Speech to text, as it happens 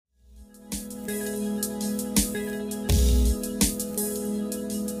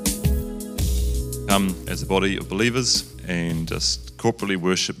come as a body of believers and just corporately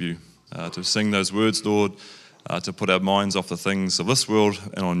worship you, to sing those words, Lord, to put our minds off the things of this world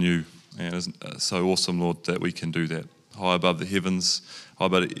and on you. And it's so awesome, Lord, that we can do that. High above the heavens, high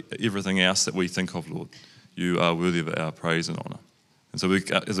above everything else that we think of, Lord. You are worthy of our praise and honour. And so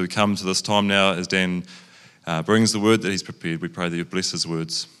as we come to this time now, as Dan brings the word that he's prepared, we pray that you bless his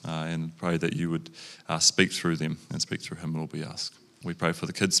words and pray that you would speak through them and speak through him, Lord, we ask. We pray for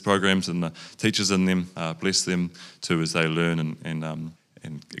the kids' programs and the teachers in them. Bless them too as they learn and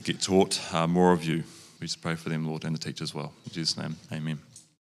get taught more of you. We just pray for them, Lord, and the teachers as well. In Jesus' name, amen.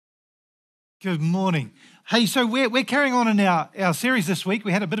 Good morning. Hey, so we're carrying on in our series this week.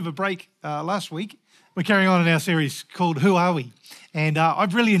 We had a bit of a break last week. We're carrying on in our series called Who Are We? And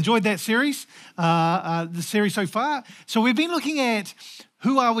I've really enjoyed that series, the series so far. So we've been looking at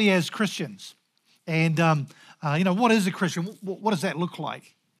who are we as Christians? And, what is a Christian? What does that look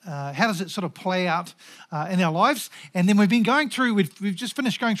like? How does it sort of play out in our lives? And then we've been going through, we've just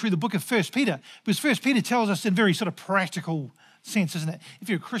finished going through the book of 1 Peter, because 1 Peter tells us in very sort of practical sense, isn't it? If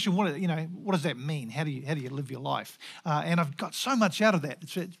you're a Christian, what does that mean? How do you live your life? And I've got so much out of that.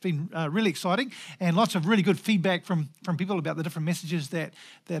 It's been really exciting, and lots of really good feedback from people about the different messages that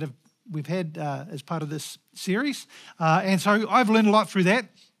we've had as part of this series. And so I've learned a lot through that.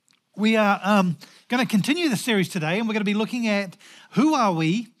 We are going to continue the series today, and we're going to be looking at who are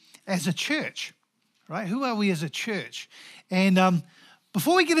we as a church, right? Who are we as a church? And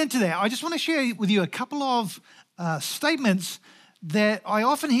before we get into that, I just want to share with you a couple of statements that I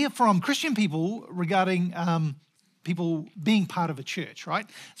often hear from Christian people regarding people being part of a church, right?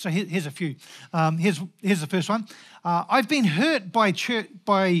 So here's a few. Here's the first one. I've been hurt by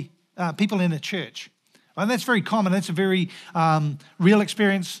people in a church. And that's very common. That's a very real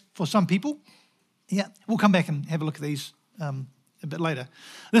experience for some people. Yeah, we'll come back and have a look at these a bit later.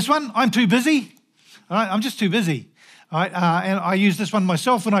 This one, I'm too busy. All right, I'm just too busy. All right, and I used this one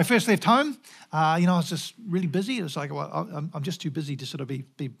myself when I first left home. I was just really busy. It was like, well, I'm just too busy to sort of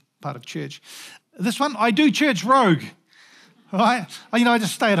be part of church. This one, I do church rogue. All right, I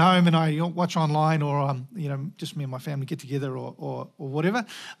just stay at home and I watch online, or just me and my family get together, or whatever.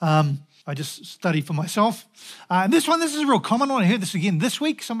 I just study for myself. And this is a real common one. I heard this again this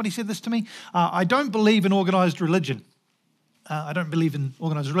week. Somebody said this to me. I don't believe in organised religion. I don't believe in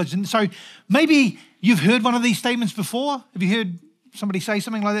organised religion. So maybe you've heard one of these statements before. Have you heard somebody say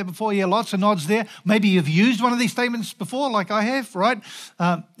something like that before? Yeah, lots of nods there. Maybe you've used one of these statements before, like I have, right,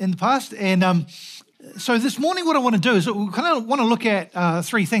 in the past. And so this morning what I want to do is we kind of want to look at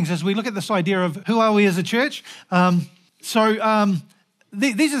three things as we look at this idea of who are we as a church.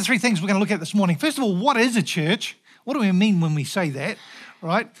 These are the three things we're going to look at this morning. First of all, what is a church? What do we mean when we say that,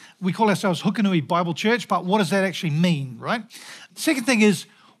 right? We call ourselves Hukanui Bible Church, but what does that actually mean, right? Second thing is,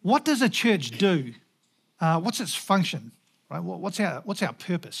 what does a church do? What's its function, right? What's our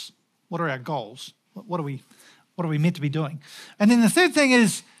purpose? What are our goals? What are we meant to be doing? And then the third thing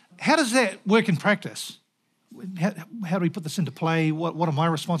is, how does that work in practice? How do we put this into play? What are my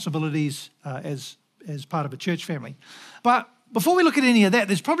responsibilities as part of a church family? But before we look at any of that,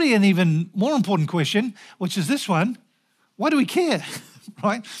 there's probably an even more important question, which is this one: why do we care,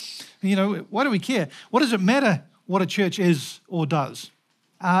 right? Why do we care? What does it matter what a church is or does?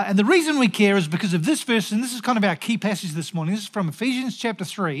 And the reason we care is because of this verse, and this is kind of our key passage this morning. This is from Ephesians chapter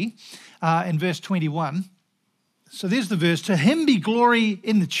 3 and verse 21. So there's the verse: to him be glory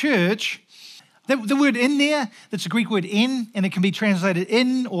in the church. The word in there, that's a Greek word in, and it can be translated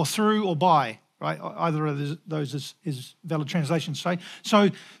in or through or by. Right, either of those is valid translation.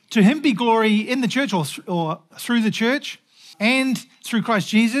 So to him be glory in the church or through the church and through Christ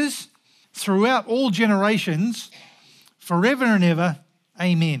Jesus throughout all generations, forever and ever.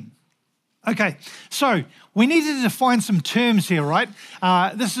 Amen. Okay, so we need to define some terms here, right?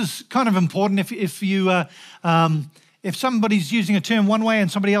 This is kind of important if somebody's using a term one way and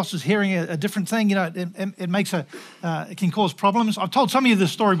somebody else is hearing a different thing, it can cause problems. I've told some of you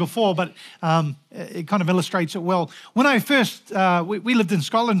this story before, but it kind of illustrates it well. When I first, we lived in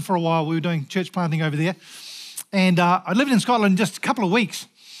Scotland for a while. We were doing church planting over there. And I lived in Scotland just a couple of weeks.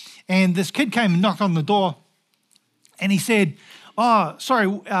 And this kid came and knocked on the door. And he said, "Oh, sorry,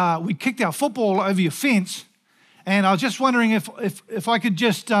 we kicked our football over your fence. And I was just wondering if I could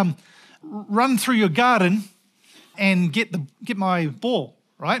just run through your garden and get my ball,"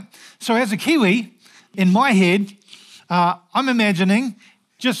 right? So as a Kiwi, in my head, I'm imagining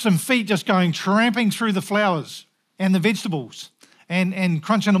just some feet just going tramping through the flowers and the vegetables and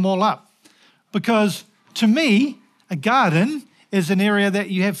crunching them all up. Because to me, a garden is an area that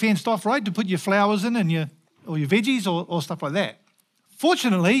you have fenced off, right, to put your flowers in and your veggies or stuff like that.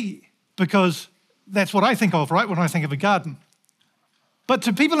 Fortunately, because that's what I think of, right, when I think of a garden. But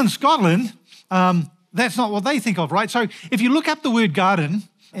to people in Scotland, that's not what they think of, right? So if you look up the word garden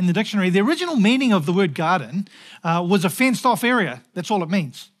in the dictionary, the original meaning of the word garden was a fenced-off area. That's all it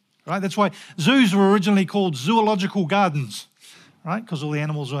means, right? That's why zoos were originally called zoological gardens, right? Because all the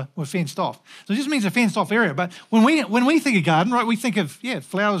animals were fenced off. So it just means a fenced-off area. But when we think of garden, right, we think of,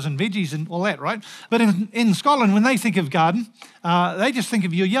 flowers and veggies and all that, right? But in Scotland, when they think of garden, they just think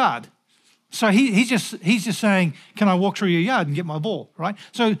of your yard. So he's just saying, can I walk through your yard and get my ball, right?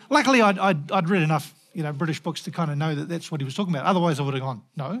 So luckily I'd read enough, British books to kind of know that that's what he was talking about. Otherwise I would have gone,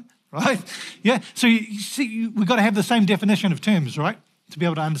 no, right? Yeah, so you see, we've got to have the same definition of terms, right, to be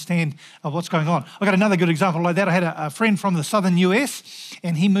able to understand what's going on. I got another good example like that. I had a friend from the southern US,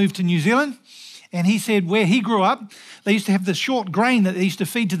 and he moved to New Zealand, and he said where he grew up, they used to have this short grain that they used to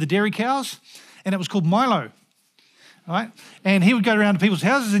feed to the dairy cows, and it was called Milo. Right? And he would go around to people's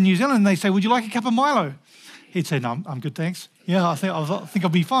houses in New Zealand and they say, would you like a cup of Milo? He'd say, no, I'm good, thanks. Yeah, I think I'll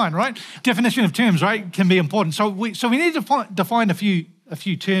be fine, right? Definition of terms, right, can be important. So we need to define a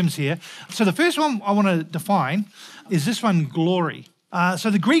few terms here. So the first one I want to define is this one, glory.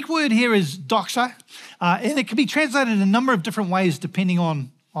 So the Greek word here is doxa, and it can be translated in a number of different ways depending on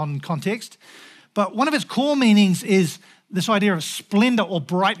context. But one of its core meanings is this idea of splendor or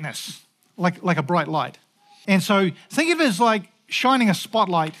brightness, like a bright light. And so think of it as like shining a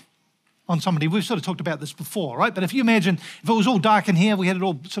spotlight on somebody. We've sort of talked about this before, right? But if you imagine if it was all dark in here, we had it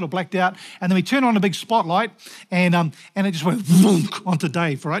all sort of blacked out, and then we turn on a big spotlight, and it just went vroom onto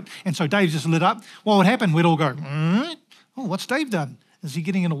Dave, right? And so Dave just lit up. What would happen? We'd all go, oh, what's Dave done? Is he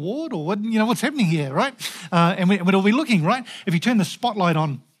getting an award, or what? What's happening here, right? And we'd all be looking, right? If you turn the spotlight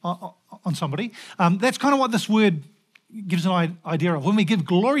on somebody, that's kind of what this word gives an idea of. When we give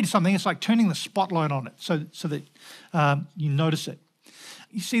glory to something, it's like turning the spotlight on it so that you notice it.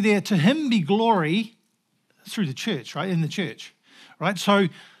 You see there, to him be glory through the church, right? In the church, right? So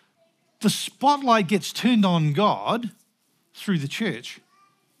the spotlight gets turned on God through the church,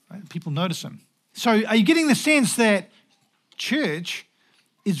 right? People notice him. So are you getting the sense that church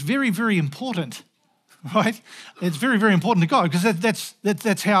is very, very important, right? It's very, very important to God because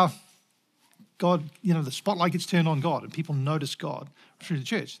that's how God, the spotlight gets turned on God and people notice God through the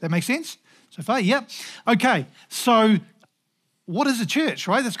church. That makes sense so far? Yep. Okay, so what is a church,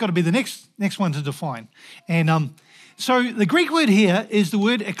 right? That's got to be the next one to define. And so the Greek word here is the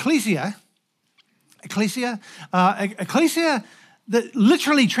word ecclesia. Ecclesia that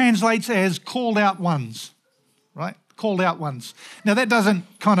literally translates as called out ones, right? Called out ones. Now that doesn't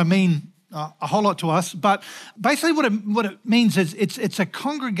kind of mean a whole lot to us, but basically what it means is it's a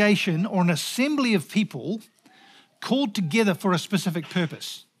congregation or an assembly of people called together for a specific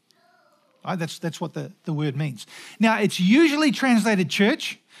purpose. Right? That's what the word means. Now, it's usually translated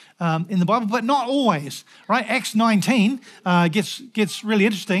church in the Bible, but not always. Right? Acts 19 gets really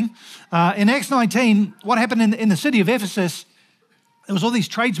interesting. In Acts 19, what happened in the city of Ephesus? There was all these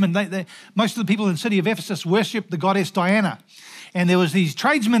tradesmen. Most of the people in the city of Ephesus worshipped the goddess Diana. And there was these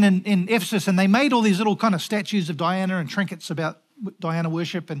tradesmen in Ephesus, and they made all these little kind of statues of Diana and trinkets about Diana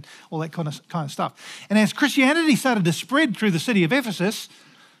worship and all that kind of stuff. And as Christianity started to spread through the city of Ephesus,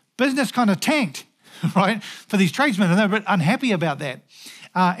 business kind of tanked, right, for these tradesmen, and they were a bit unhappy about that.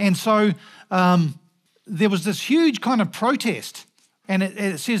 And so there was this huge kind of protest, and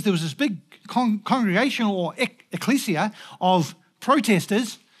it says there was this big congregation or ecclesia of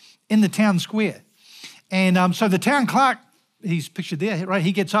protesters in the town square. And so the town clerk, he's pictured there, right?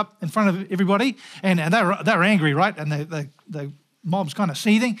 He gets up in front of everybody, and they're angry, right? And the mob's kind of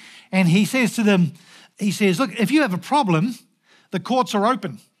seething. And he says to them, look, if you have a problem, the courts are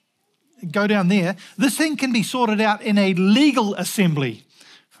open. Go down there. This thing can be sorted out in a legal assembly,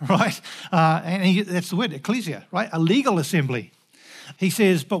 right? That's the word, ecclesia, right? A legal assembly. He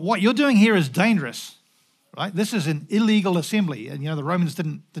says, but what you're doing here is dangerous. Right, this is an illegal assembly, and the Romans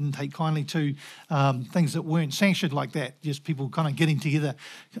didn't take kindly to things that weren't sanctioned like that. Just people kind of getting together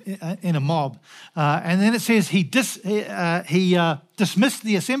in a mob, and then it says he dismissed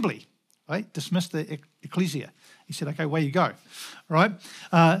the assembly, right? Dismissed the ecclesia. He said, "Okay, away you go." Right.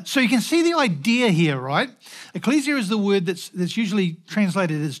 So you can see the idea here, right? Ecclesia is the word that's usually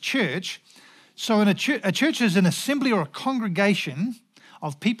translated as church. So a church is an assembly or a congregation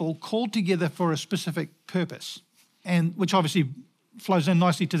of people called together for a specific purpose, and which obviously flows in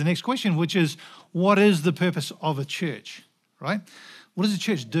nicely to the next question, which is, what is the purpose of a church, right? What does a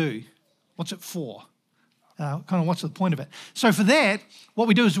church do? What's it for? Kind of what's the point of it? So for that, what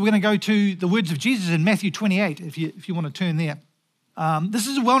we do is we're going to go to the words of Jesus in Matthew 28, if you want to turn there. This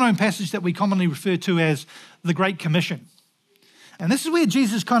is a well-known passage that we commonly refer to as the Great Commission. And this is where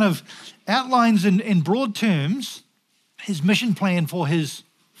Jesus kind of outlines in broad terms his mission plan for his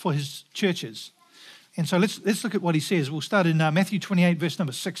churches. And so let's look at what he says. We'll start in Matthew 28, verse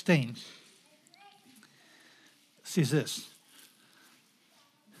number 16. It says this.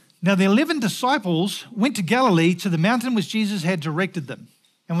 Now the 11 disciples went to Galilee to the mountain which Jesus had directed them.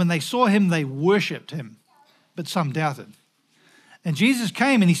 And when they saw him, they worshipped him, but some doubted. And Jesus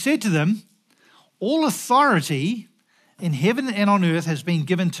came and he said to them, all authority in heaven and on earth has been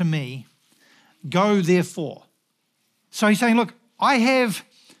given to me. Go therefore. So he's saying, look, I have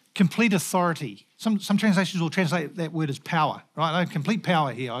complete authority. Some translations will translate that word as power, right? I have complete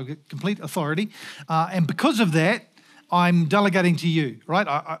power here. I've got complete authority. And because of that, I'm delegating to you, right?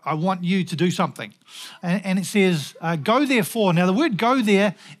 I want you to do something. And it says, go therefore. Now, the word go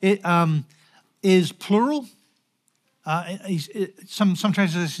there is plural. Some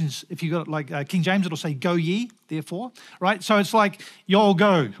translations, if you got like King James, it'll say go ye, therefore, right? So it's like you all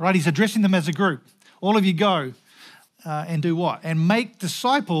go, right? He's addressing them as a group. All of you go and do what? And make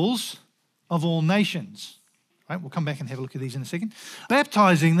disciples of all nations, right? We'll come back and have a look at these in a second.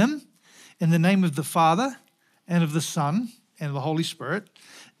 Baptizing them in the name of the Father and of the Son and of the Holy Spirit,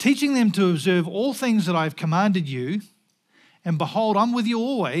 teaching them to observe all things that I have commanded you, and behold, I'm with you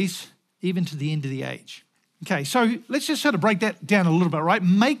always, even to the end of the age. Okay, so let's just sort of break that down a little bit, right?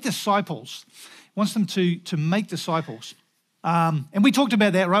 Make disciples. He wants them to make disciples. And we talked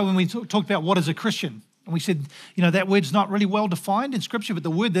about that, right, when we talked about what is a Christian. And we said, that word's not really well defined in Scripture, but the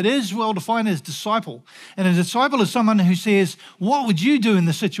word that is well defined is disciple. And a disciple is someone who says, what would you do in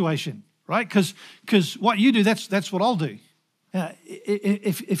this situation, right? Because what you do, that's what I'll do.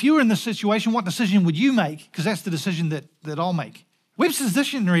 If you were in this situation, what decision would you make? Because that's the decision that I'll make. Webster's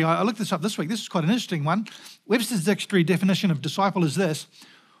Dictionary, I looked this up this week. This is quite an interesting one. Webster's Dictionary definition of disciple is this: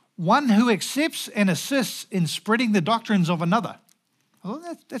 one who accepts and assists in spreading the doctrines of another. Well,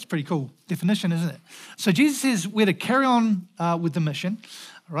 that's a pretty cool definition, isn't it? So Jesus says we're to carry on with the mission,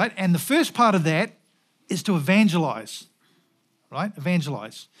 right? And the first part of that is to evangelize, right?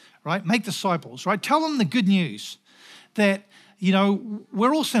 Evangelize, right? Make disciples, right? Tell them the good news that,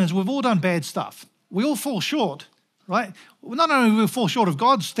 we're all sinners. We've all done bad stuff. We all fall short. Right? Well, not only do we fall short of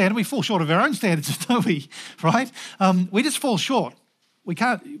God's standard, we fall short of our own standards, don't we? Right? We just fall short. We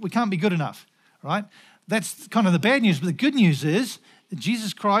can't be good enough. Right? That's kind of the bad news. But the good news is that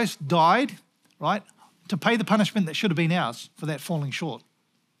Jesus Christ died, right, to pay the punishment that should have been ours for that falling short,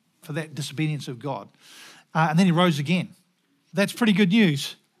 for that disobedience of God. And then he rose again. That's pretty good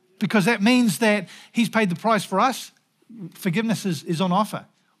news, because that means that he's paid the price for us. Forgiveness is on offer.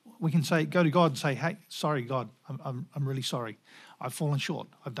 We can go to God and say, hey, sorry, God, I'm really sorry. I've fallen short.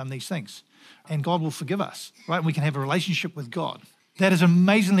 I've done these things. And God will forgive us, right? And we can have a relationship with God. That is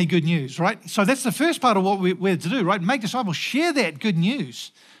amazingly good news, right? So that's the first part of what we're to do, right? Make disciples, share that good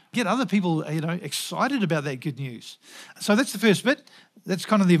news. Get other people, excited about that good news. So that's the first bit. That's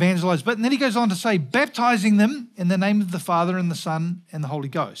kind of the evangelized bit. And then he goes on to say, baptizing them in the name of the Father and the Son and the Holy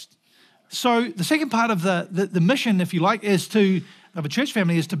Ghost. So the second part of the mission, if you like, of a church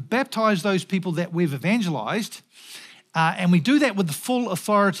family is to baptize those people that we've evangelized. And we do that with the full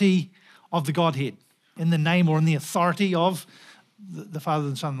authority of the Godhead, in the name or in the authority of the Father,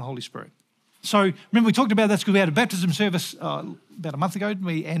 the Son, and the Holy Spirit. So remember, we talked about this because we had a baptism service about a month ago,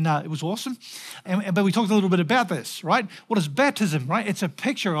 and it was awesome. But we talked a little bit about this, right? What is baptism, right? It's a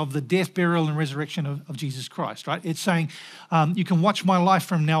picture of the death, burial, and resurrection of Jesus Christ, right? It's saying, you can watch my life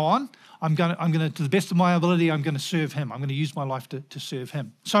from now on. I'm going to, to the best of my ability, I'm going to serve him. I'm going to use my life to serve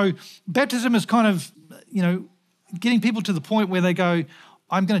him. So baptism is kind of, getting people to the point where they go,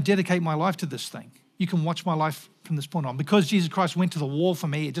 I'm going to dedicate my life to this thing. You can watch my life from this point on. Because Jesus Christ went to the wall for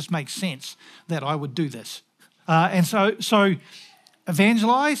me, it just makes sense that I would do this. And so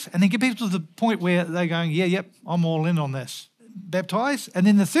evangelize, and then get people to the point where they're going, yep, I'm all in on this. Baptize. And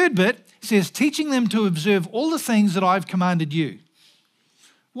then the third bit says, teaching them to observe all the things that I've commanded you.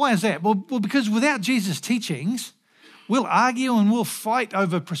 Why is that? Well, because without Jesus' teachings, we'll argue and we'll fight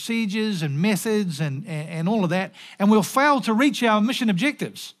over procedures and methods and all of that, and we'll fail to reach our mission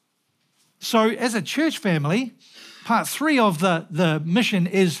objectives. So as a church family, part 3 of the mission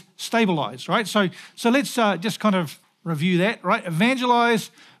is Stabalise, right? So let's just kind of review that, right?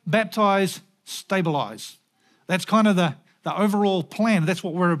 Evangelize, baptize, stabilize. That's kind of the overall plan. That's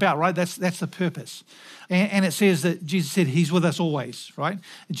what we're about, right? That's the purpose. And it says that Jesus said he's with us always, right?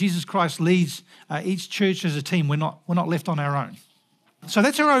 Jesus Christ leads each church as a team. We're not left on our own. So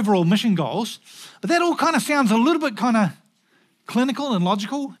that's our overall mission goals. But that all kind of sounds a little bit kind of clinical and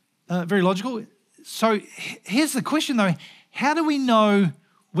logical, very logical. So here's the question though. How do we know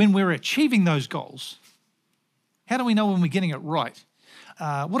when we're achieving those goals? How do we know when we're getting it right?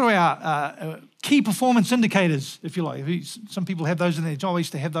 What are our key performance indicators, if you like? Some people have those in their job. I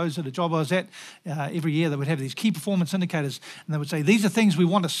used to have those at a job I was at. Every year they would have these key performance indicators, and they would say, these are things we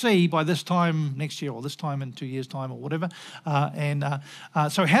want to see by this time next year or this time in 2 years' time or whatever.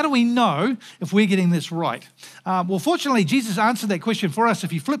 So how do we know if we're getting this right? Well, fortunately, Jesus answered that question for us.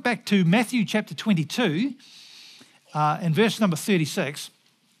 If you flip back to Matthew chapter 22 and verse number 36,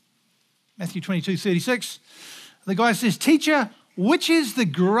 Matthew 22:36, the guy says, "Teacher, which is the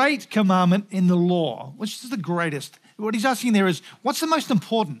great commandment in the law?" Which is the greatest? What he's asking there is, what's the most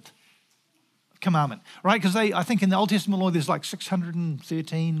important commandment, right? Because I think in the Old Testament law, there's like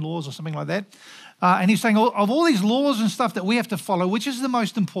 613 laws or something like that. And he's saying, of all these laws and stuff that we have to follow, which is the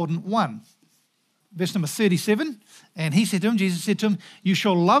most important one? Verse number 37, and he said to him, Jesus said to him, "You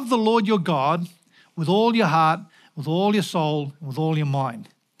shall love the Lord your God with all your heart, with all your soul, and with all your mind."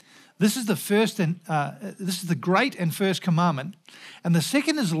 This is the first and this is the great and first commandment. And the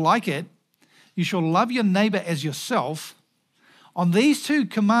second is like it. You shall love your neighbor as yourself. On these two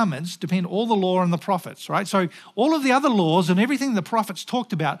commandments depend all the law and the prophets, right? So all of the other laws and everything the prophets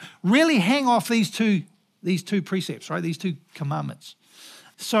talked about really hang off these two precepts, right? These two commandments.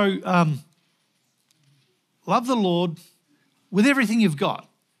 So love the Lord with everything you've got,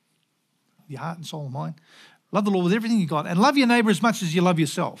 your heart and soul and mind. Love the Lord with everything you've got, and love your neighbor as much as you love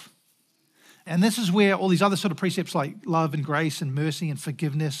yourself. And this is where all these other sort of precepts like love and grace and mercy and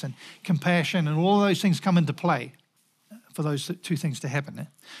forgiveness and compassion and all of those things come into play for those two things to happen,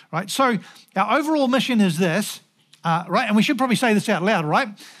 right? So our overall mission is this, right? And we should probably say this out loud, right?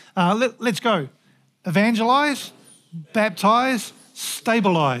 Let's go. Evangalise, baptise,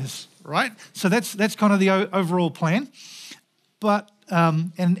 Stabalise, right? So that's kind of the overall plan. But,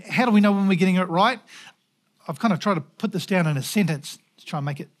 and how do we know when we're getting it right? I've kind of tried to put this down in a sentence to try and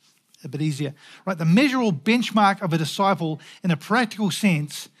make it a bit easier, right? The measurable benchmark of a disciple in a practical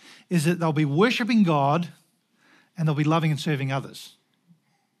sense is that they'll be worshiping God and they'll be loving and serving others.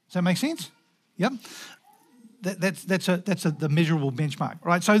 Does that make sense? Yep. That's the measurable benchmark,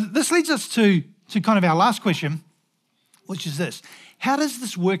 right? So this leads us to kind of our last question, which is this: how does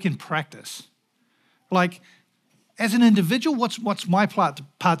this work in practice? Like, as an individual, what's my part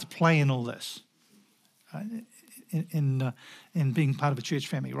to play in all this? In being part of a church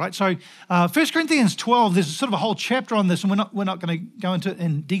family, right? So 1 Corinthians 12, there's sort of a whole chapter on this, and we're not going to go into it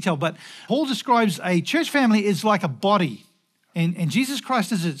in detail, but Paul describes a church family is like a body, and Jesus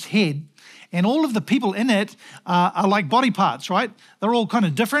Christ is its head, and all of the people in it are like body parts, right? They're all kind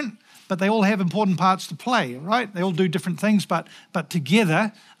of different, but they all have important parts to play, right? They all do different things, but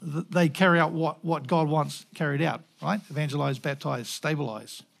together they carry out what God wants carried out, right? Evangelize, baptize,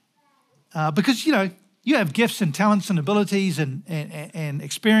 stabilize. Because, you have gifts and talents and abilities and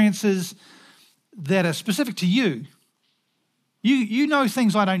experiences that are specific to you. You know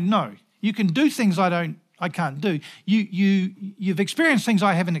things I don't know. You can do things I can't do. You've experienced things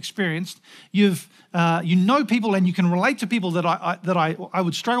I haven't experienced. You know people and you can relate to people that I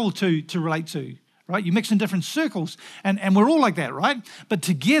would struggle to relate to. Right? You mix in different circles, and we're all like that, right? But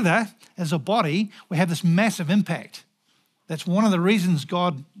together as a body, we have this massive impact. That's one of the reasons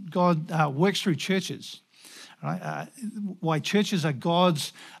God works through churches, right? Why churches are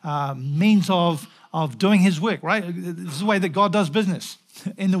God's means of doing His work, right? This is the way that God does business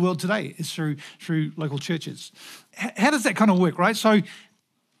in the world today, is through local churches. How does that kind of work, right? So,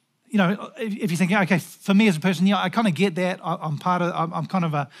 if you're thinking, okay, for me as a person, I kind of get that. I'm kind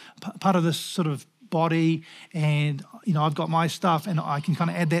of a part of this sort of body, and I've got my stuff, and I can kind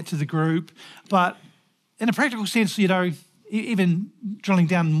of add that to the group. But in a practical sense, even drilling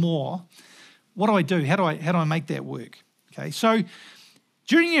down more, what do I do? How do I make that work? Okay, so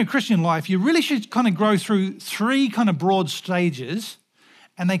during your Christian life, you really should kind of go through three kind of broad stages,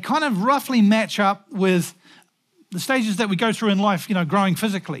 and they kind of roughly match up with the stages that we go through in life, growing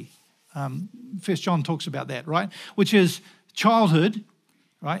physically. First John talks about that, right? Which is childhood,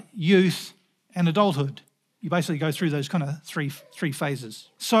 right? Youth and adulthood. You basically go through those kind of three phases.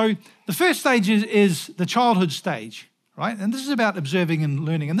 So the first stage is the childhood stage, right? And this is about observing and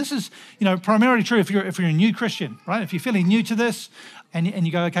learning. And this is, primarily true if you're a new Christian, right? If you're fairly new to this and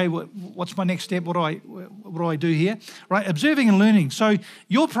you go, okay, what's my next step? What do I do here? Right? Observing and learning. So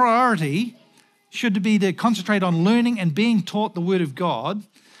your priority should be to concentrate on learning and being taught the Word of God,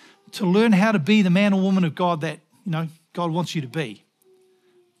 to learn how to be the man or woman of God that, God wants you to be.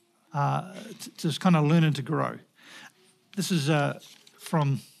 To just kind of learn and to grow. This is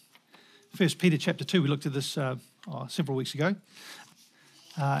from 1 Peter chapter 2. We looked at this several weeks ago.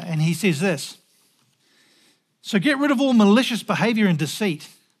 And he says this: "So get rid of all malicious behavior and deceit.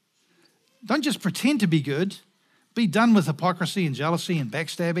 Don't just pretend to be good, Be done with hypocrisy and jealousy and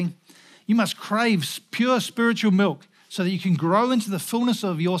backstabbing. You must crave pure spiritual milk so that you can grow into the fullness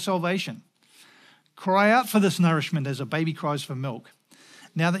of your salvation. Cry out for this nourishment as a baby cries for milk,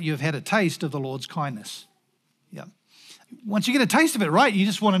 now that you have had a taste of the Lord's kindness. Yeah. Once you get a taste of it, right, you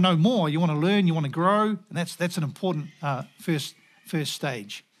just want to know more. You want to learn, you want to grow, and that's an important first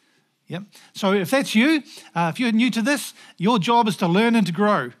stage. Yep. So if that's you, if you're new to this, your job is to learn and to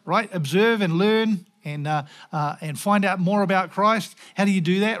grow, right? Observe and learn and find out more about Christ. How do you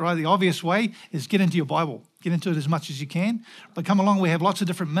do that? Right, the obvious way is get into your Bible. Get into it as much as you can. But come along, we have lots of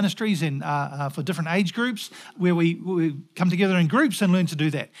different ministries and for different age groups where we come together in groups and learn to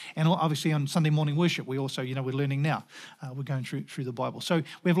do that. And obviously on Sunday morning worship, we also, we're learning now. We're going through the Bible. So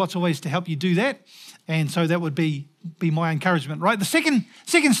we have lots of ways to help you do that. And so that would be my encouragement, right? The second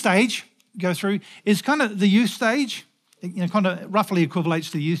stage go through is kind of the youth stage. Kind of roughly equivalates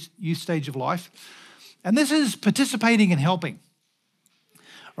to the youth stage of life. And this is participating and helping,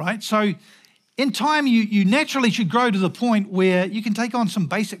 right? So in time, you naturally should grow to the point where you can take on some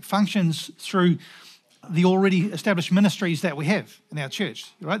basic functions through the already established ministries that we have in our church,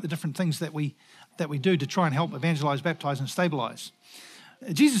 right? The different things that we do to try and help evangelize, baptize, and stabilize.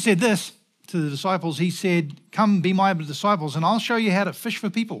 Jesus said this to the disciples. He said, "Come, be my disciples, and I'll show you how to fish for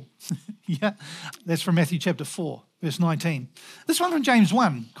people." Yeah, that's from Matthew chapter 4, verse 19. This one from James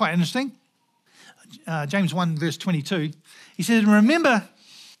 1, quite interesting. James 1, verse 22. He said, "Remember,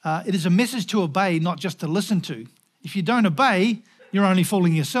 it is a message to obey, not just to listen to. If you don't obey, you're only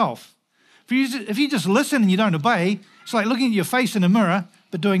fooling yourself. If you just listen and you don't obey, it's like looking at your face in a mirror,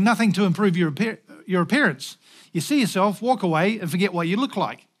 but doing nothing to improve your appearance. You see yourself, walk away, and forget what you look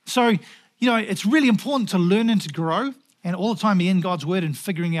like." So, it's really important to learn and to grow, and all the time be in God's word and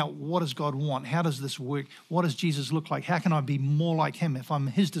figuring out, what does God want? How does this work? What does Jesus look like? How can I be more like him? If I'm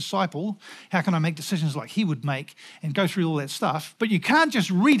his disciple, how can I make decisions like he would make, and go through all that stuff? But you can't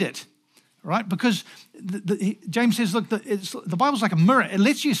just read it, right? Because James says, look, the Bible's like a mirror. It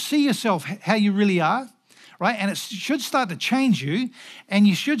lets you see yourself how you really are, right? And it should start to change you, and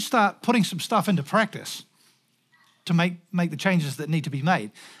you should start putting some stuff into practice to make the changes that need to be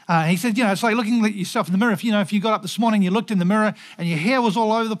made. He said, it's like looking at yourself in the mirror. If you got up this morning, you looked in the mirror and your hair was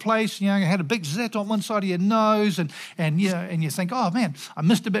all over the place, you had a big zit on one side of your nose, and you think, oh man, I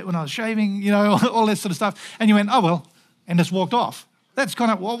missed a bit when I was shaving, all that sort of stuff. And you went, oh well, and just walked off. That's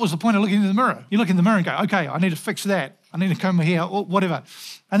kind of, what was the point of looking in the mirror? You look in the mirror and go, okay, I need to fix that. I need to comb my hair, or whatever.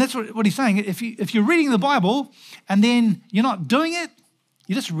 And that's what he's saying. If you're reading the Bible and then you're not doing it,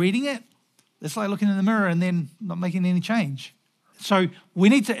 you're just reading it, it's like looking in the mirror and then not making any change. So we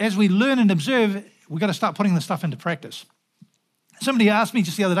need to, as we learn and observe, we've got to start putting this stuff into practice. Somebody asked me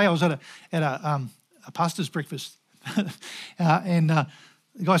just the other day, I was at a pastor's breakfast, and the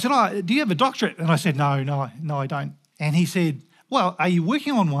guy said, "Oh, do you have a doctorate?" And I said, No, I don't. And he said, "Well, are you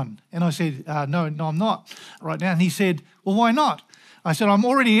working on one?" And I said, No, I'm not right now. And he said, "Well, why not?" I said, "I'm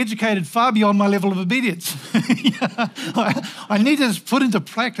already educated far beyond my level of obedience." I need to put into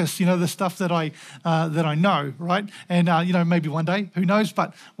practice, the stuff that I know, right? And maybe one day, who knows?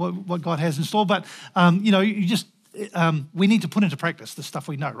 But what God has in store. But we need to put into practice the stuff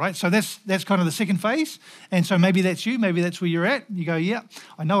we know, right? So that's kind of the second phase. And so maybe that's you, maybe that's where you're at. You go, yeah,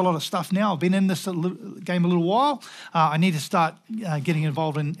 I know a lot of stuff now. I've been in this game a little while. I need to start getting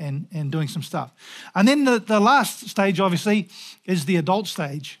involved and doing some stuff. And then the last stage, obviously, is the adult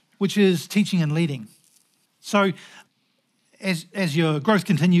stage, which is teaching and leading. So as your growth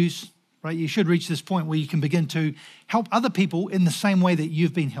continues, right, you should reach this point where you can begin to help other people in the same way that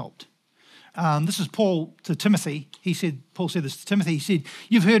you've been helped. This is Paul to Timothy. Paul said this to Timothy. He said,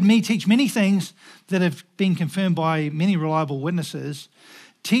 "You've heard me teach many things that have been confirmed by many reliable witnesses.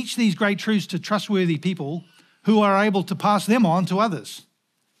 Teach these great truths to trustworthy people who are able to pass them on to others.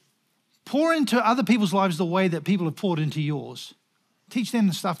 Pour into other people's lives the way that people have poured into yours. Teach them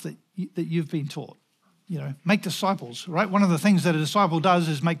the stuff that you've been taught. Make disciples, right? One of the things that a disciple does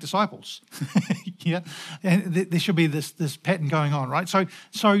is make disciples. Yeah, and there should be this pattern going on, right? So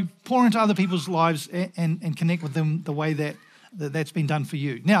pour into other people's lives and connect with them the way that's been done for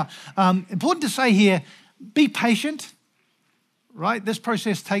you. Now, important to say here, be patient, right? This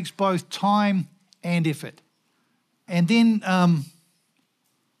process takes both time and effort. And then I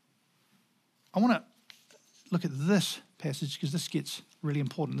want to look at this passage because this gets really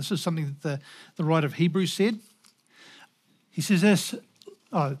important. This is something that the writer of Hebrews said. He says this,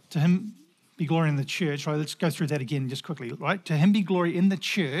 to him be glory in the church, right? Let's go through that again just quickly, right? To him be glory in the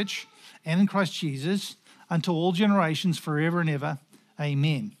church and in Christ Jesus unto all generations forever and ever.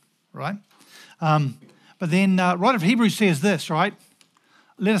 Amen, right? But then writer of Hebrews says this, right?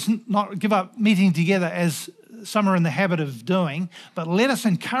 Let us not give up meeting together as some are in the habit of doing, but let us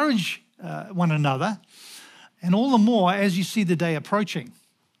encourage one another, and all the more as you see the day approaching.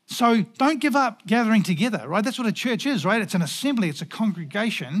 So don't give up gathering together, right? That's what a church is, right? It's an assembly, it's a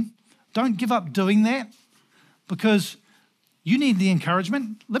congregation. Don't give up doing that, because you need the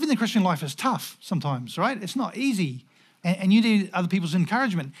encouragement. Living the Christian life is tough sometimes, right? It's not easy, and you need other people's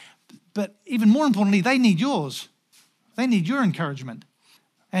encouragement. But even more importantly, they need yours. They need your encouragement.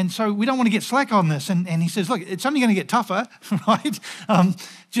 And so we don't want to get slack on this. And he says, look, it's only going to get tougher, right?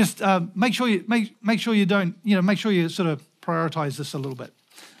 Just make sure you don't, make sure you sort of prioritize this a little bit.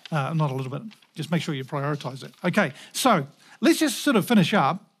 Not a little bit, just make sure you prioritize it. Okay, so let's just sort of finish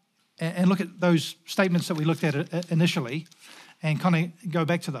up and look at those statements that we looked at initially and kind of go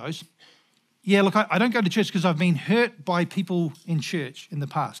back to those. Yeah, look, I don't go to church because I've been hurt by people in church in the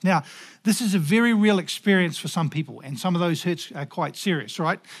past. Now, this is a very real experience for some people, and some of those hurts are quite serious,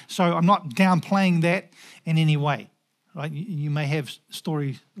 right? So I'm not downplaying that in any way, right? You may have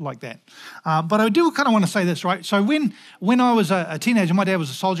stories like that. But I do kind of want to say this, right? So when I was a teenager, my dad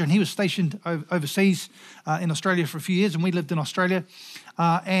was a soldier, and he was stationed overseas in Australia for a few years, and we lived in Australia.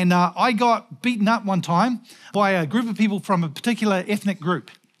 And I got beaten up one time by a group of people from a particular ethnic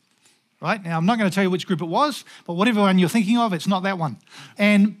group. Right? Now, I'm not going to tell you which group it was, but whatever one you're thinking of, it's not that one.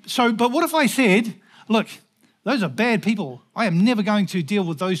 And so, but what if I said, look, those are bad people. I am never going to deal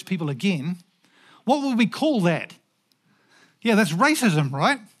with those people again. What would we call that? Yeah, that's racism,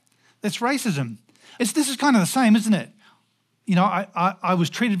 right? That's racism. This is kind of the same, isn't it? I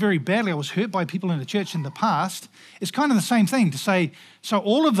was treated very badly. I was hurt by people in the church in the past. It's kind of the same thing to say, so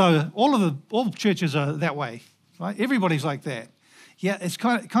all churches are that way, right? Everybody's like that. Yeah, it's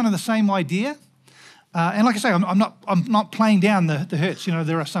kind of the same idea, and like I say, I'm not playing down the hurts.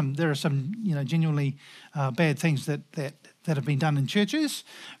 There are some genuinely bad things that have been done in churches,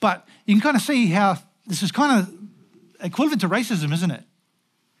 but you can kind of see how this is kind of equivalent to racism, isn't it?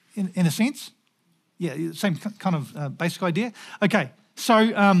 In a sense, yeah, same kind of basic idea. Okay, so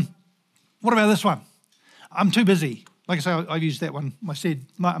what about this one? I'm too busy. Like I say, I've used that one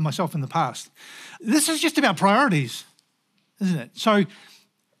myself in the past. This is just about priorities, isn't it? So,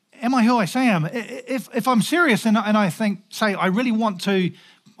 am I who I say I am? If I'm serious and I say I really want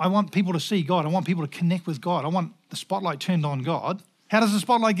people to see God, I want people to connect with God, I want the spotlight turned on God. How does the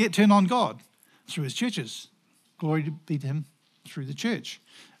spotlight get turned on God? Through his churches. Glory be to him through the church.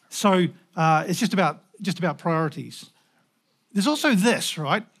 So it's just about priorities. There's also this,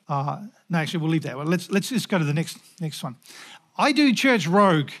 right? No, actually, we'll leave that one. Let's just go to the next one. I do church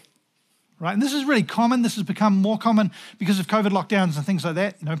rogue. Right, and this is really common. This has become more common because of COVID lockdowns and things like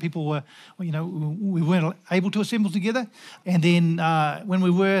that. People were, we weren't able to assemble together. And then when we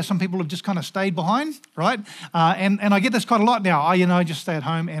were, some people have just kind of stayed behind, right? And I get this quite a lot now. I just stay at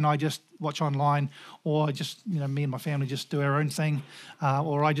home and I just watch online, or just, me and my family just do our own thing,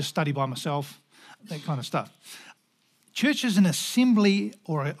 or I just study by myself, that kind of stuff. Church is an assembly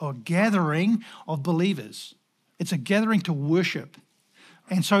or a gathering of believers. It's a gathering to worship.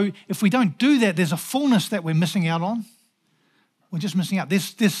 And so if we don't do that, there's a fullness that we're missing out on. We're just missing out.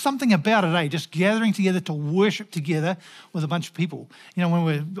 There's something about it, just gathering together to worship together with a bunch of people. I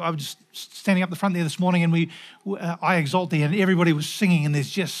was just standing up the front there this morning, and I Exalt Thee, and everybody was singing, and there's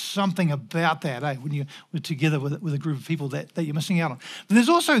just something about that, when you're together with a group of people that you're missing out on. But there's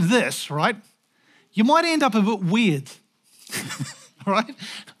also this, right? You might end up a bit weird, right?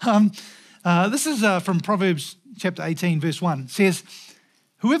 This is from Proverbs chapter 18, verse 1. It says,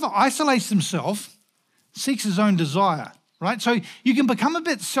 whoever isolates himself seeks his own desire, right? So you can become a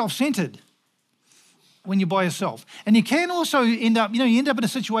bit self-centered when you're by yourself. And you can also end up in a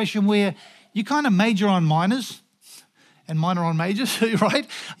situation where you kind of major on minors and minor on majors, right?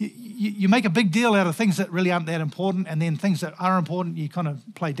 You make a big deal out of things that really aren't that important, and then things that are important, you kind of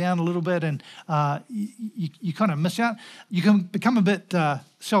play down a little bit, and you kind of miss out. You can become a bit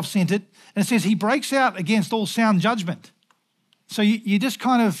self-centered. And it says he breaks out against all sound judgment. So you just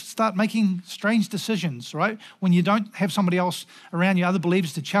kind of start making strange decisions, right? When you don't have somebody else around you, other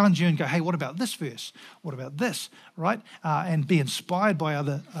believers, to challenge you and go, hey, what about this verse? What about this, right? And be inspired by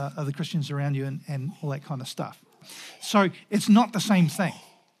other Christians around you and all that kind of stuff. So it's not the same thing.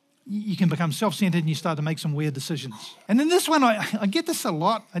 You can become self-centered and you start to make some weird decisions. And then this one, I get this a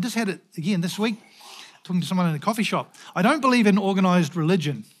lot. I just had it again this week, talking to someone in a coffee shop. I don't believe in organized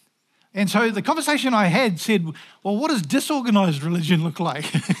religion. And so the conversation I had said, well, what does disorganized religion look like?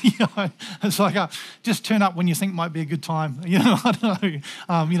 It's like, just turn up when you think might be a good time. I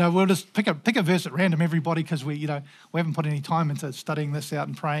don't know. We'll just pick a verse at random, everybody, because we haven't put any time into studying this out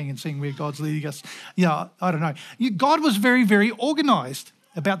and praying and seeing where God's leading us. I don't know. God was very, very organized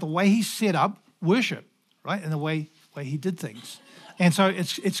about the way he set up worship, right? In the way he did things. And so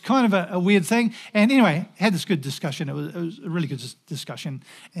it's kind of a weird thing. And anyway, had this good discussion. It was a really good discussion.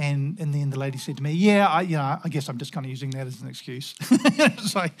 And in the end, the lady said to me, yeah, I guess I'm just kind of using that as an excuse.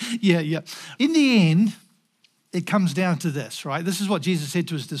 It's like, yeah. In the end, it comes down to this, right? This is what Jesus said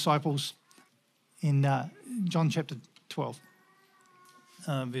to his disciples in John chapter 12,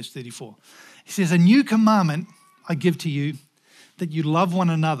 verse 34. He says, a new commandment I give to you, that you love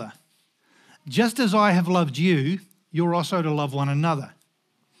one another. Just as I have loved you, you're also to love one another.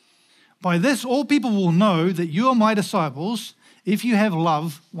 By this, all people will know that you are my disciples if you have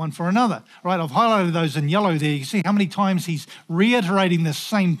love one for another. Right, I've highlighted those in yellow there. You can see how many times he's reiterating this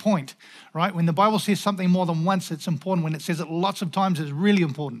same point, right? When the Bible says something more than once, it's important. When it says it lots of times, it's really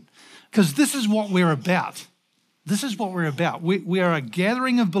important. Because this is what we're about. This is what we're about. We are a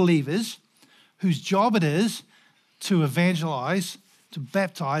gathering of believers whose job it is to evangelize, to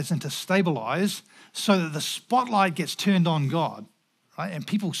baptize, and to stabilize, so that the spotlight gets turned on God, right? And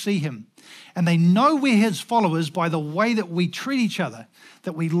people see him. And they know we're his followers by the way that we treat each other,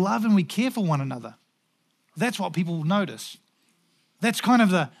 that we love and we care for one another. That's what people notice. That's kind of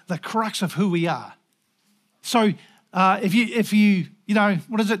the crux of who we are. So if you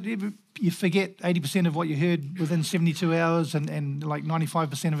what is it? You forget 80% of what you heard within 72 hours and like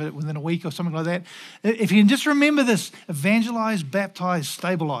 95% of it within a week or something like that. If you can just remember this, evangelize, baptize,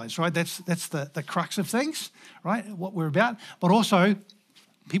 stabilize, right? That's the crux of things, right? What we're about. But also,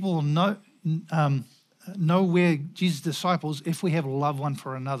 people will know we're Jesus' disciples if we have love one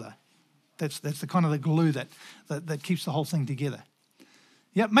for another. That's the kind of the glue that keeps the whole thing together.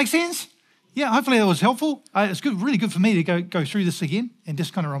 Yeah, make sense? Yeah, hopefully that was helpful. It's good, really good for me to go through this again and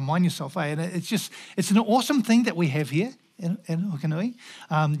just kind of remind yourself. And it's an awesome thing that we have here in Hukanui.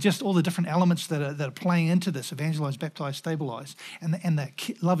 Just all the different elements that are playing into this: evangelize, baptize, stabilize, and the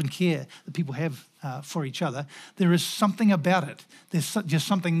love and care that people have for each other. There is something about it. There's just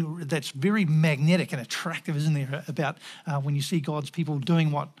something that's very magnetic and attractive, isn't there, about when you see God's people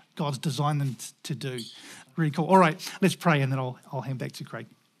doing what God's designed them to do. Really cool. All right, let's pray, and then I'll hand back to Craig.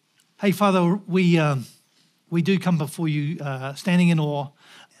 Hey, Father, we do come before you standing in awe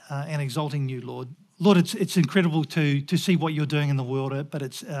and exalting you, Lord. Lord, it's incredible to see what you're doing in the world, but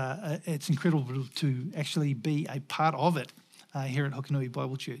it's incredible to actually be a part of it here at Hukanui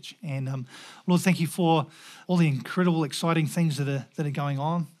Bible Church. And Lord, thank you for all the incredible, exciting things that are going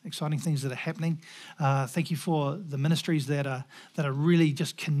on, exciting things that are happening. Thank you for the ministries that are really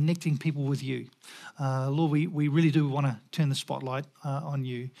just connecting people with you. Lord, we really do want to turn the spotlight on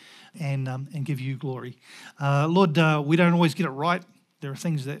you and give you glory. Lord, we don't always get it right. There are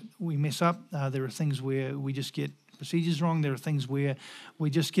things that we mess up. There are things where we just get procedures wrong. There are things where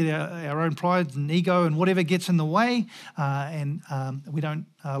we just get our own pride and ego and whatever gets in the way, and we don't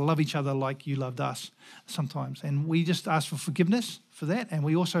love each other like you loved us sometimes. And we just ask for forgiveness for that, and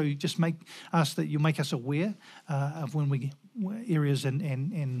we also just ask that you make us aware of when areas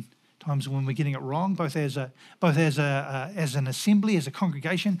and times when we're getting it wrong, both as an assembly, as a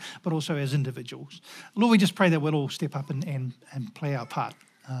congregation, but also as individuals. Lord, we just pray that we'll all step up and play our part.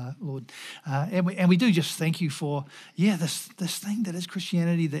 Lord, and we do just thank you for this thing that is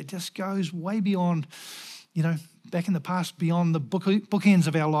Christianity, that just goes way beyond, back in the past, beyond the bookends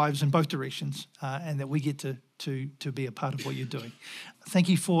of our lives in both directions, and that we get to be a part of what you're doing. Thank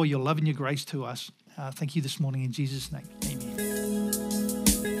you for your love and your grace to us. Thank you this morning in Jesus' name. Amen.